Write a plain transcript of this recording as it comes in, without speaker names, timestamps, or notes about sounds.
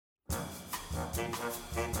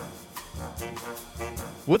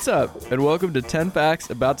What's up, and welcome to 10 Facts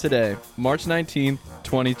About Today, March 19th,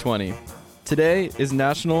 2020. Today is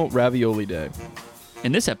National Ravioli Day.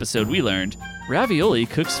 In this episode, we learned ravioli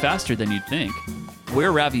cooks faster than you'd think,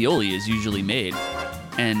 where ravioli is usually made,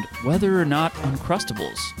 and whether or not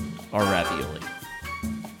Uncrustables are ravioli.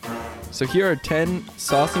 So here are 10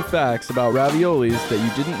 saucy facts about raviolis that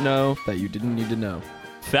you didn't know that you didn't need to know.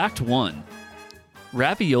 Fact 1.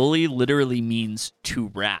 Ravioli literally means to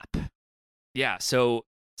wrap. Yeah, so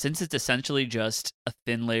since it's essentially just a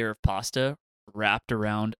thin layer of pasta wrapped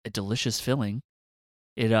around a delicious filling,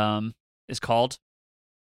 it is called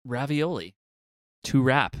ravioli. To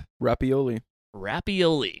wrap. Rapioli.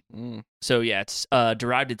 Rapioli. So yeah, it's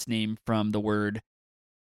derived its name from the word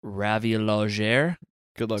raviolare,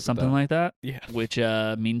 Good luck something with that. like that, Yeah. which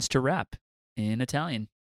means to wrap in Italian.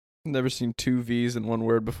 Never seen two V's in one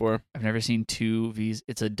word before. I've never seen two V's.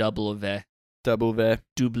 It's a double V. Double V.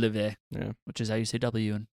 Double V. Yeah. Which is how you say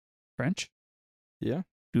W in French. Yeah.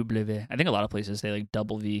 Double V. I think a lot of places say like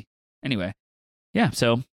double V. Anyway. Yeah,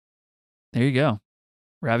 so there you go.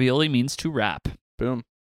 Ravioli means to wrap. Boom.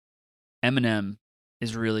 Eminem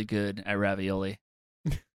is really good at ravioli.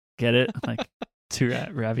 Get it? Like to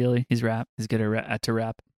ravioli. He's good at to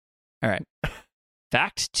rap. All right.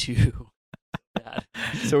 Fact 2. God.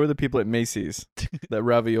 So are the people at Macy's that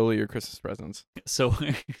ravioli your Christmas presents. So,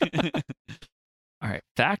 all right.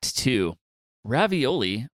 Fact 2.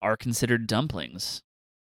 Ravioli are considered dumplings.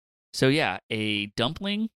 So yeah, a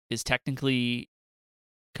dumpling is technically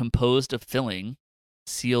composed of filling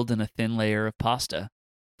sealed in a thin layer of pasta.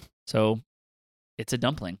 So it's a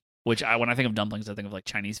dumpling, which when I think of dumplings, I think of like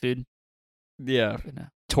Chinese food. Yeah.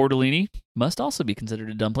 Tortellini must also be considered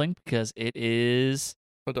a dumpling because it is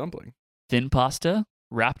A dumpling. thin pasta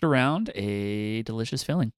wrapped around a delicious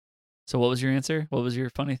filling. So what was your answer? What was your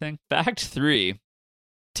funny thing? Fact 3.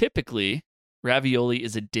 Typically, ravioli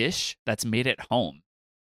is a dish that's made at home.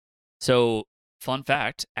 So, fun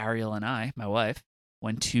fact, Ariel and I, my wife,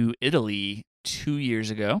 went to Italy 2 years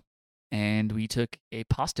ago, and we took a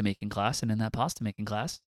pasta making class, and in that pasta making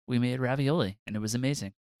class, we made ravioli, and it was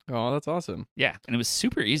amazing. Oh, that's awesome. Yeah, and it was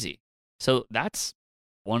super easy. So that's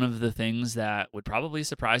one of the things that would probably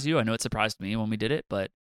surprise you. I know it surprised me when we did it, but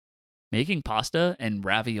making pasta and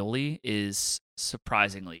ravioli is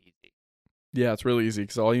surprisingly easy. Yeah, it's really easy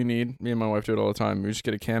because all you need, me and my wife do it all the time. We just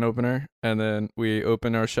get a can opener and then we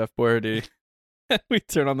open our Chef Boyardee and we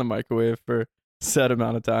turn on the microwave for a set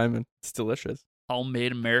amount of time and it's delicious.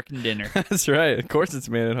 Homemade American dinner. That's right. Of course it's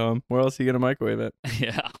made at home. Where else are you going to microwave it?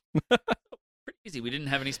 Yeah. Pretty easy. We didn't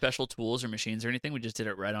have any special tools or machines or anything. We just did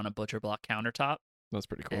it right on a butcher block countertop. That's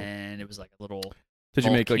pretty cool. And it was like a little Did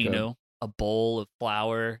you make like a bowl of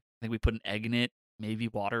flour. I think we put an egg in it, maybe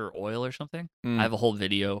water or oil or something. Mm. I have a whole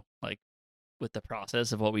video like with the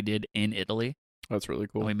process of what we did in Italy. That's really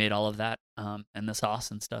cool. And we made all of that and the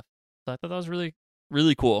sauce and stuff. So I thought that was really,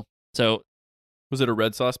 really cool. So was it a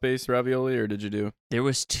red sauce based ravioli or did you do? there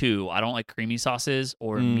was 2. I don't like creamy sauces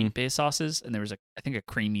or meat-based sauces. And there was I think a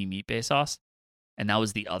creamy meat-based sauce. And that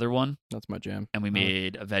was the other one. That's my jam. And we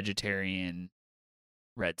made a vegetarian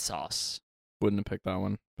red sauce. Wouldn't have picked that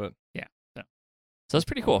one, but So it's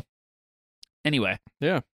pretty cool. Anyway.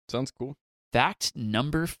 Yeah, sounds cool. Fact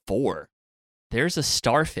number 4. There's a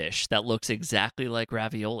starfish that looks exactly like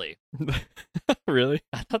ravioli. Really?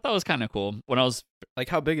 I thought that was kind of cool. When I was, Like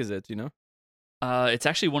how big is it? Do you know? it's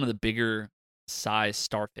actually one of the bigger size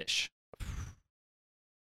starfish.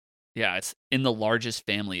 Yeah, it's in the largest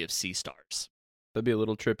family of sea stars. That'd be a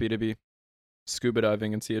little trippy to be scuba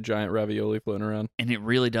diving and see a giant ravioli floating around. And it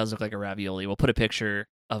really does look like a ravioli. We'll put a picture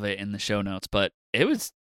of it in the show notes, but it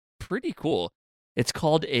was pretty cool. It's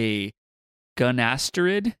called a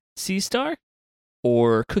gonasterid sea star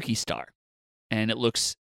or cookie star, and it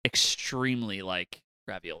looks extremely like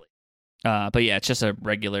ravioli. But yeah, it's just a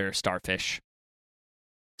regular starfish.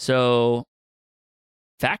 So,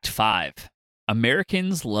 fact 5.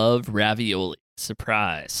 Americans love ravioli.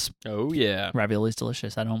 Surprise. Oh, yeah. Ravioli's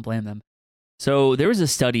delicious. I don't blame them. So there was a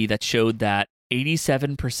study that showed that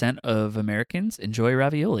 87% of Americans enjoy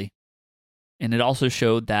ravioli. And it also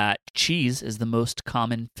showed that cheese is the most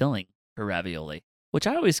common filling for ravioli, which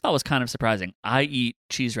I always thought was kind of surprising. I eat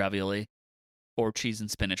cheese ravioli or cheese and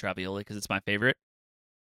spinach ravioli because it's my favorite.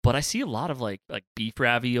 But I see a lot of like beef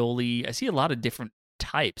ravioli. I see a lot of different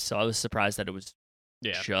types. So I was surprised that it was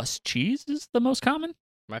just cheese is the most common.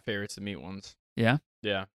 My favorite's the meat ones. Yeah?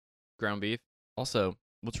 Yeah. Ground beef. Also,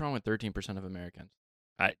 what's wrong with 13% of Americans?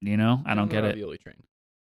 I don't get it. Ravioli train.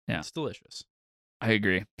 Yeah. It's delicious. I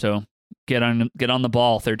agree. So get on the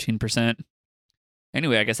ball, 13%.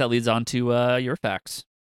 Anyway, I guess that leads on to your facts.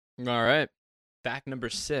 All right. Fact number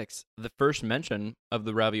 6. The first mention of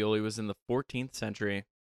the ravioli was in the 14th century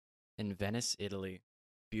in Venice, Italy.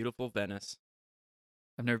 Beautiful Venice.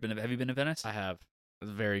 I've never been. Have you been to Venice? I have.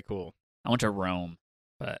 It's very cool. I went to Rome,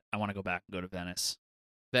 but I want to go back and go to Venice.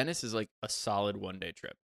 Venice is like a solid one-day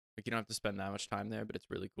trip. Like you don't have to spend that much time there, but it's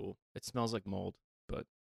really cool. It smells like mold, But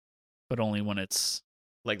only when it's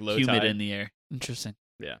like low humid tide. in the air. Interesting.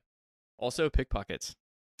 Also pickpockets.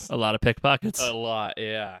 A lot of pickpockets. A lot,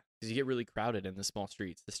 yeah. Because you get really crowded in the small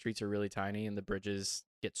streets. The streets are really tiny, and the bridges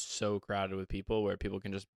get so crowded with people where people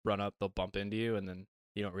can just run up, they'll bump into you, and then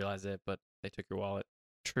you don't realize it, but they took your wallet.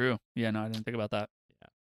 True. Yeah, no, I didn't think about that.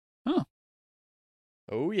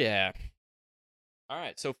 Oh, yeah. All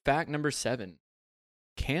right, so fact number 7.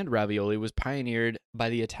 Canned ravioli was pioneered by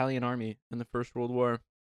the Italian army in the First World War.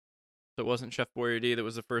 So it wasn't Chef Boyardee that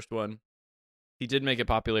was the first one. He did make it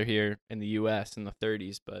popular here in the U.S. in the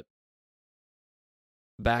 30s, but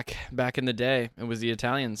back in the day, it was the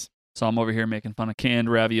Italians. So I'm over here making fun of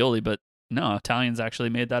canned ravioli, but no, Italians actually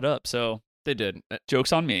made that up. So They did.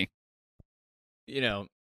 joke's on me. You know,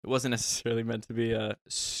 it wasn't necessarily meant to be a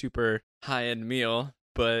super high-end meal,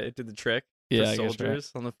 but it did the trick Yeah, for I guess you're right.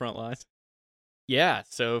 soldiers on the front lines. Yeah,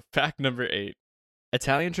 so fact number 8.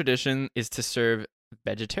 Italian tradition is to serve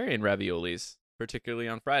vegetarian raviolis, particularly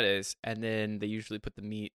on Fridays, and then they usually put the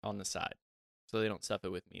meat on the side. So they don't stuff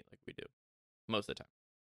it with meat like we do most of the time.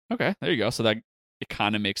 Okay, there you go. So that it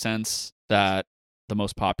kind of makes sense that the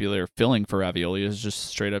most popular filling for ravioli is just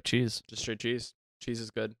straight up cheese. Just straight cheese. Cheese is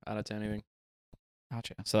good. Add it to anything.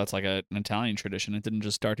 Gotcha. So that's like an Italian tradition. It didn't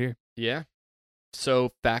just start here. Yeah.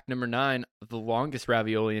 So fact number 9, the longest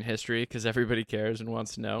ravioli in history, because everybody cares and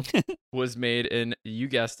wants to know, was made in, you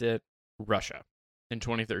guessed it, Russia in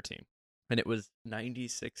 2013. And it was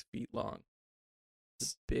 96 feet long.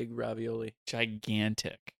 It's a big ravioli.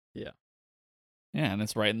 Gigantic. Yeah. Yeah, and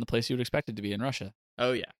it's right in the place you would expect it to be in Russia.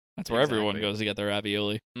 Oh, yeah. That's where everyone Exactly. goes to get their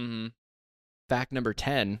ravioli. Mm-hmm. Fact number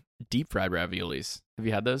 10, deep fried raviolis. Have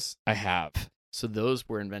you had those? I have. So those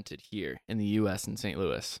were invented here in the U.S. in St.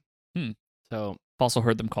 Louis. So, I've also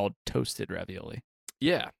heard them called toasted ravioli.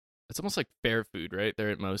 yeah, it's almost like fair food, right? They're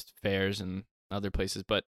at most fairs and other places,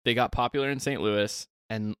 but they got popular in St. Louis,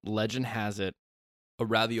 and legend has it, a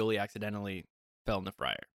ravioli accidentally fell in the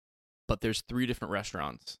fryer. But there's 3 different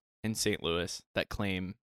restaurants in St. Louis that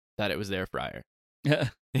claim that it was their fryer. Yeah.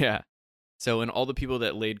 Yeah. So, and all the people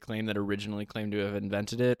that laid claim that originally claimed to have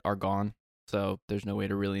invented it are gone. So there's no way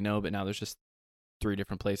to really know, but now there's just 3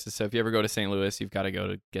 different places. So if you ever go to St. Louis, you've got to go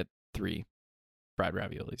to get 3 fried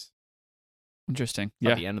raviolis. Interesting. At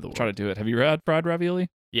Yeah. the end of the world. Try to do it. Have you had fried ravioli?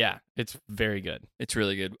 Yeah, it's very good. It's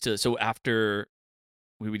really good. So after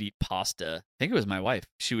we would eat pasta, I think it was my wife.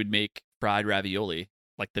 She would make fried ravioli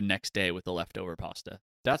like the next day with the leftover pasta.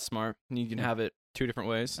 That's smart. And you can Yeah. have it 2 different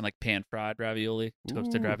ways. And like pan fried ravioli,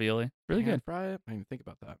 toasted Ooh. ravioli. Really Pan good. Fry it. I didn't even think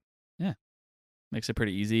about that. Makes it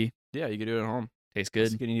pretty easy. Yeah, you can do it at home. Tastes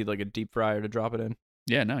Just good. gonna need like a deep fryer to drop it in.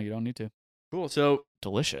 Yeah, no, you don't need to. Cool. So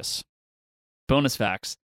Delicious. Bonus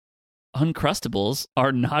facts. Uncrustables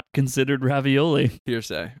are not considered ravioli.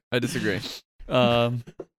 hearsay. I disagree.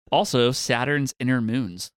 Also, Saturn's inner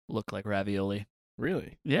moons look like ravioli.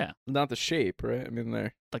 Really? Yeah. Not the shape, right? I mean,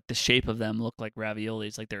 they're Like the shape of them look like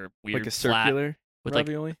raviolis. Like they're weird, like a flat, circular with like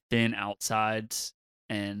ravioli. thin outsides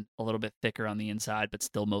and a little bit thicker on the inside, but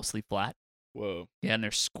still mostly flat. Whoa. Yeah, and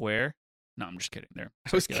they're square. No, I'm just kidding. They're I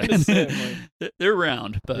was circular. gonna say, I'm They're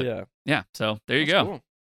round, but yeah. yeah. So there you That's go. cool.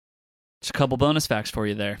 Just a couple bonus facts for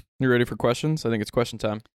you there. You ready for questions? I think it's question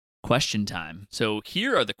time. Question time. So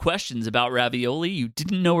here are the questions about ravioli you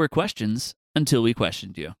didn't know were questions until we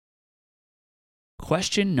questioned you.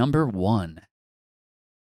 Question number 1.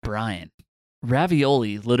 Brian,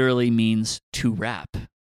 ravioli literally means to wrap.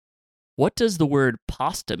 What does the word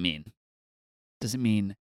pasta mean? Does it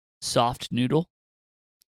mean soft noodle,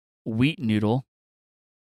 wheat noodle,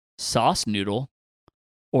 sauce noodle,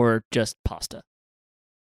 or just pasta?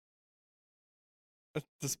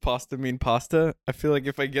 Does pasta mean pasta? I feel like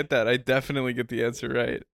if I get that, I definitely get the answer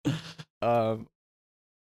right.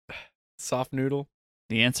 Soft noodle.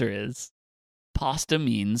 The answer is pasta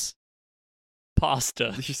means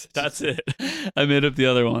pasta. That's it. I made up the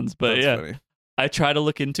other ones, but That's yeah, funny. I try to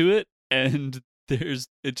look into it, and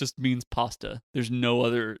it just means pasta. There's no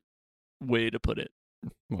other way to put it.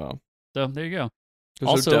 Wow. So there you go. There's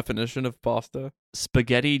Also- no definition of pasta.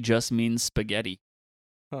 Spaghetti just means spaghetti.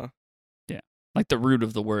 Huh. Yeah, like the root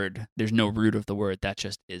of the word. There's no root of the word. That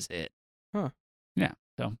just is it. Huh. Yeah.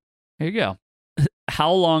 So there you go.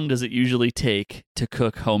 How long does it usually take to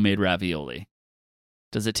cook homemade ravioli?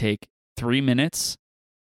 Does it take 3 minutes,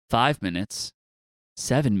 5 minutes,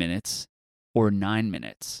 7 minutes, or 9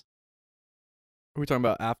 minutes? Are we talking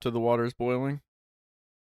about after the water is boiling?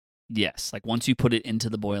 Yes, like once you put it into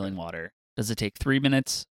the boiling water, does it take 3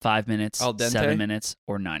 minutes, 5 minutes, Al dente? 7 minutes,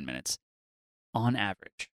 or 9 minutes? On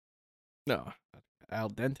average. No, al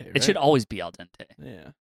dente. Right? It should always be al dente.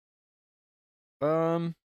 Yeah.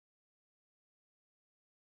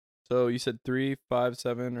 So you said 3, 5,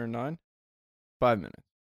 7, or 9? 5 minutes.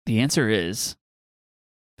 The answer is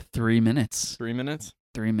 3 minutes. 3 minutes.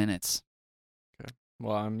 3 minutes.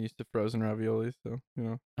 Well, I'm used to frozen ravioli, so you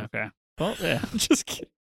know. Okay. Well, yeah. Just kidding.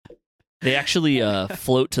 They actually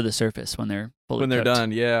float to the surface when they're fully When they're cooked.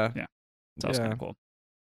 done, yeah. Yeah. So that's kind of cool.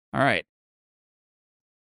 All right.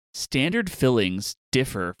 Standard fillings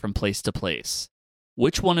differ from place to place.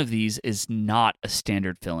 Which one of these is not a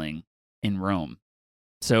standard filling in Rome?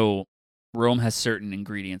 So Rome has certain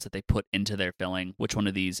ingredients that they put into their filling. Which one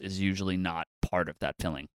of these is usually not part of that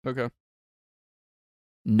filling? Okay.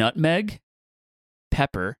 Nutmeg,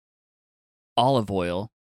 pepper, olive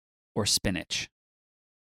oil, or spinach.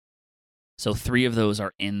 So 3 of those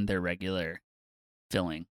are in their regular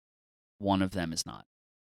filling. One of them is not.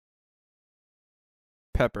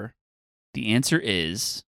 Pepper. The answer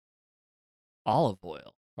is olive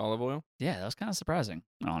oil. Olive oil? Yeah, that was kind of surprising,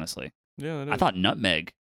 honestly. Yeah, that is. I thought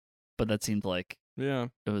nutmeg, but that seemed like Yeah.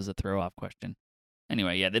 it was a throw-off question.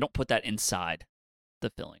 Anyway, yeah, they don't put that inside the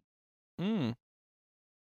filling. Mm.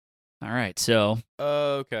 All right, so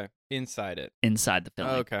Okay. Inside it. inside the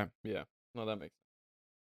filling. Okay. Yeah. No, that makes sense.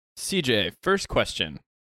 CJ, first question.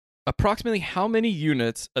 Approximately how many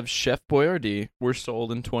units of Chef Boyardee were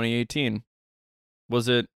sold in 2018? Was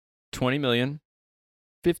it 20 million,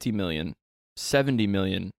 50 million, 70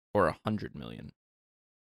 million, or 100 million?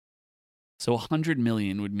 So 100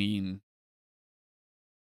 million would mean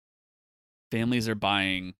families are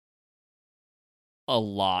buying a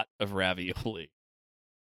lot of ravioli.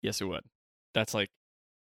 Yes, it would. That's like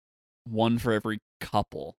one for every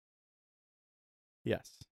couple. Yes.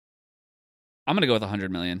 I'm going to go with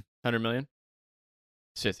 100 million. 100 million?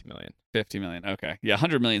 50 million. 50 million. Okay. Yeah,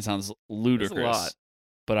 100 million sounds ludicrous. That's a lot.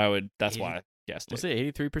 But that's 80 why I guessed We'll it.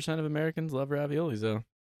 say 83% of Americans love raviolis, though.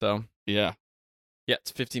 So, Yeah. yeah,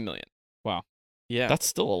 it's 50 million. Wow. Yeah, That's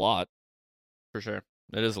still a lot. for sure.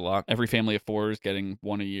 It is a lot. Every family of 4 is getting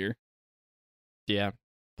one a year. Yeah.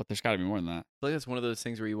 But there's got to be more than that. I feel like it's one of those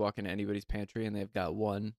things where you walk into anybody's pantry and they've got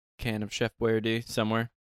one can of Chef Boyardee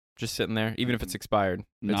somewhere, just sitting there. Even if it's expired,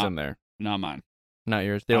 it's Not- in there. Not mine. Not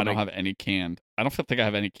yours. I don't have any canned. I don't think I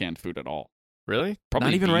have any canned food at all. Really? Probably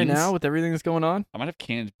Not even right beans. now with everything that's going on? I might have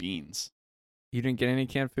canned beans. You didn't get any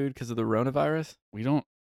canned food because of the coronavirus? We don't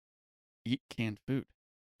eat canned food.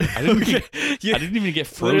 I didn't Yeah. I didn't even get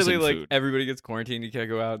frozen Literally, food. like, everybody gets quarantined. You can't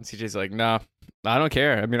go out. And CJ's like, nah, I don't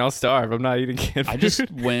care. I mean, I'll starve. I'm not eating canned food. I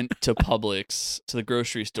just went to Publix, to the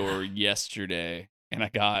grocery store yesterday, and I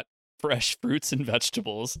got fresh fruits and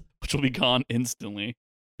vegetables, which will be gone instantly.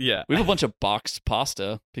 Yeah. We have a bunch of boxed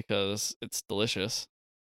pasta because it's delicious.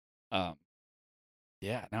 Yeah,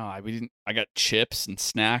 no, we didn't. I got chips and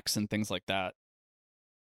snacks and things like that.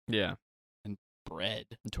 Yeah. Bread.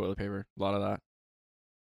 And toilet paper. A lot of that.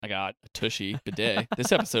 I got a Tushy bidet.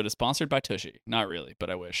 This episode is sponsored by Tushy. Not really, but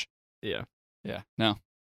I wish. Yeah. Yeah. No.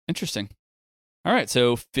 Interesting. All right,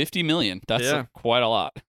 so 50 million. That's Yeah. quite a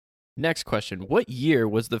lot. Next question. What year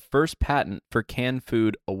was the first patent for canned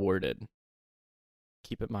food awarded?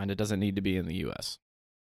 Keep in mind, it doesn't need to be in the U.S.,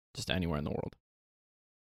 just anywhere in the world.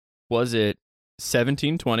 Was it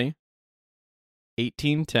 1720,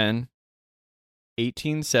 1810,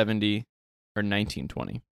 1870, or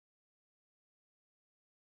 1920?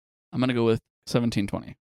 I'm going to go with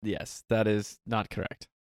 1720. Yes, that is not correct.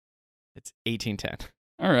 It's 1810.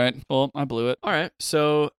 All right. Well, I blew it. All right,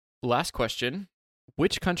 so last question.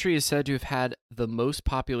 Which country is said to have had the most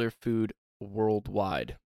popular food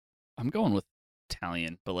worldwide? I'm going with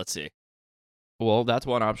Italian, but let's see. Well, that's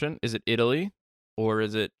one option. Is it Italy, or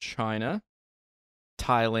is it China,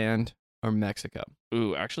 Thailand, or Mexico?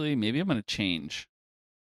 Ooh, actually, maybe I'm going to change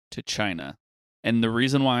to China. And the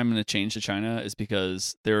reason why I'm going to change to China is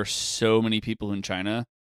because there are so many people in China.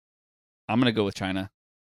 I'm going to go with China.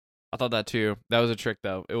 I thought that too. That was a trick,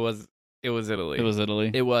 though. It was Italy. It was Italy.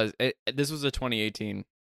 This was a 2018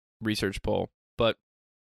 research poll, but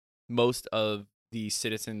most of the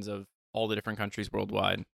citizens of all the different countries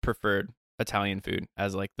worldwide preferred Italian food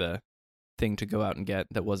as like the thing to go out and get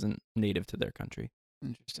that wasn't native to their country.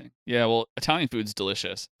 Interesting. Yeah, well, Italian food's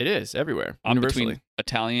delicious. It is everywhere, I'm universally, between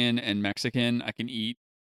Italian and Mexican. I can eat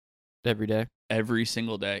every day. every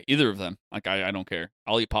single day. Either of them. Like, I don't care.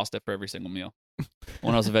 I'll eat pasta for every single meal.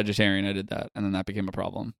 When I was a vegetarian, I did that, and then that became a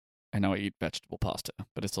problem. And now I eat vegetable pasta,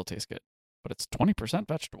 but it still tastes good. But it's 20%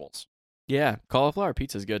 vegetables. Yeah, cauliflower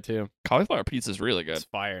pizza's good too. Cauliflower pizza is really good. It's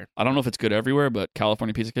fire. I don't know if it's good everywhere, but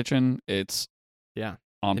California Pizza Kitchen, it's Yeah.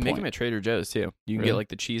 on They point. make them at Trader Joe's too. You can Really? get like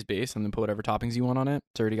the cheese base and then put whatever toppings you want on it.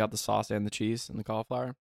 It's already got the sauce and the cheese and the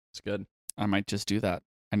cauliflower. It's good. I might just do that.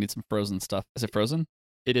 I need some frozen stuff. Is it frozen?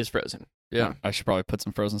 It is frozen. Yeah. I should probably put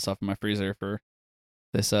some frozen stuff in my freezer for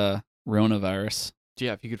this Rona-virus.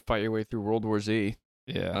 Yeah, if you could fight your way through World War Z.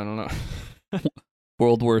 I Yeah. don't know.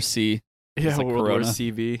 World War C. Yeah, like World War Corona.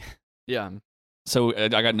 CV. Yeah. So I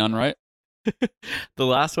got none right? The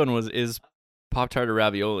last one is Pop-Tart or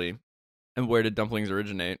ravioli, and where did dumplings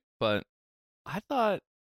originate? But I thought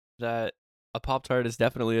that a Pop-Tart is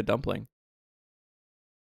definitely a dumpling.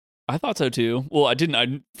 I thought so too. Well, I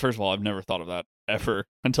didn't. First of all, I've never thought of that ever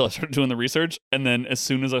until I started doing the research. And then as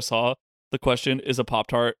soon as I saw the question, is a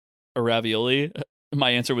Pop-Tart a ravioli? My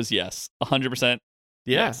answer was yes. 100%.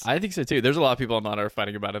 Yeah, Yes. I think so too. There's a lot of people online are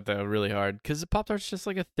fighting about it though, really hard, because the Pop-Tart's just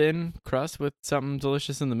like a thin crust with something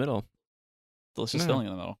delicious in the middle. Delicious No. filling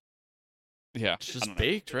in the middle. Yeah. It's I just don't know.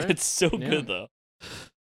 baked, right? It's so Yeah. good though.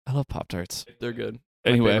 I love Pop-Tarts. They're good.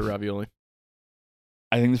 My Anyway, favorite ravioli.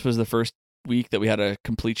 I think this was the first week that we had a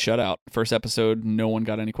complete shutout. First episode, no one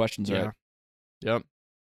got any questions right. Yep.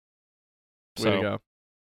 Way So to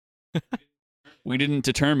go. we didn't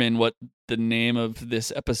determine what the name of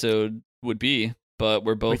this episode would be, but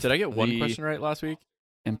we're both Wait, did I get one the question right last week?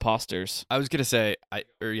 imposters. I was gonna say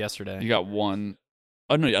yesterday. You got one.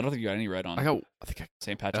 Oh no, I don't think you got any right on I think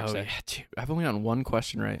St. I. Patrick's Oh Day. yeah, dude. I've only gotten one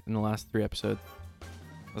question right in the last 3 episodes.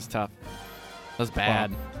 That's tough. That's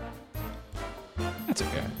bad. That's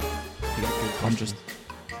okay. You got good I'm questions.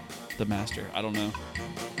 just the master. I don't know.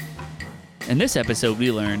 In this episode,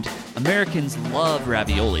 we learned Americans love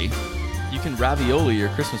ravioli, You can ravioli your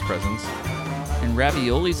Christmas presents. and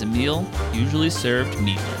ravioli's a meal usually served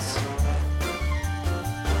meatless.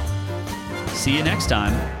 See you next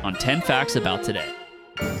time on 10 Facts About Today.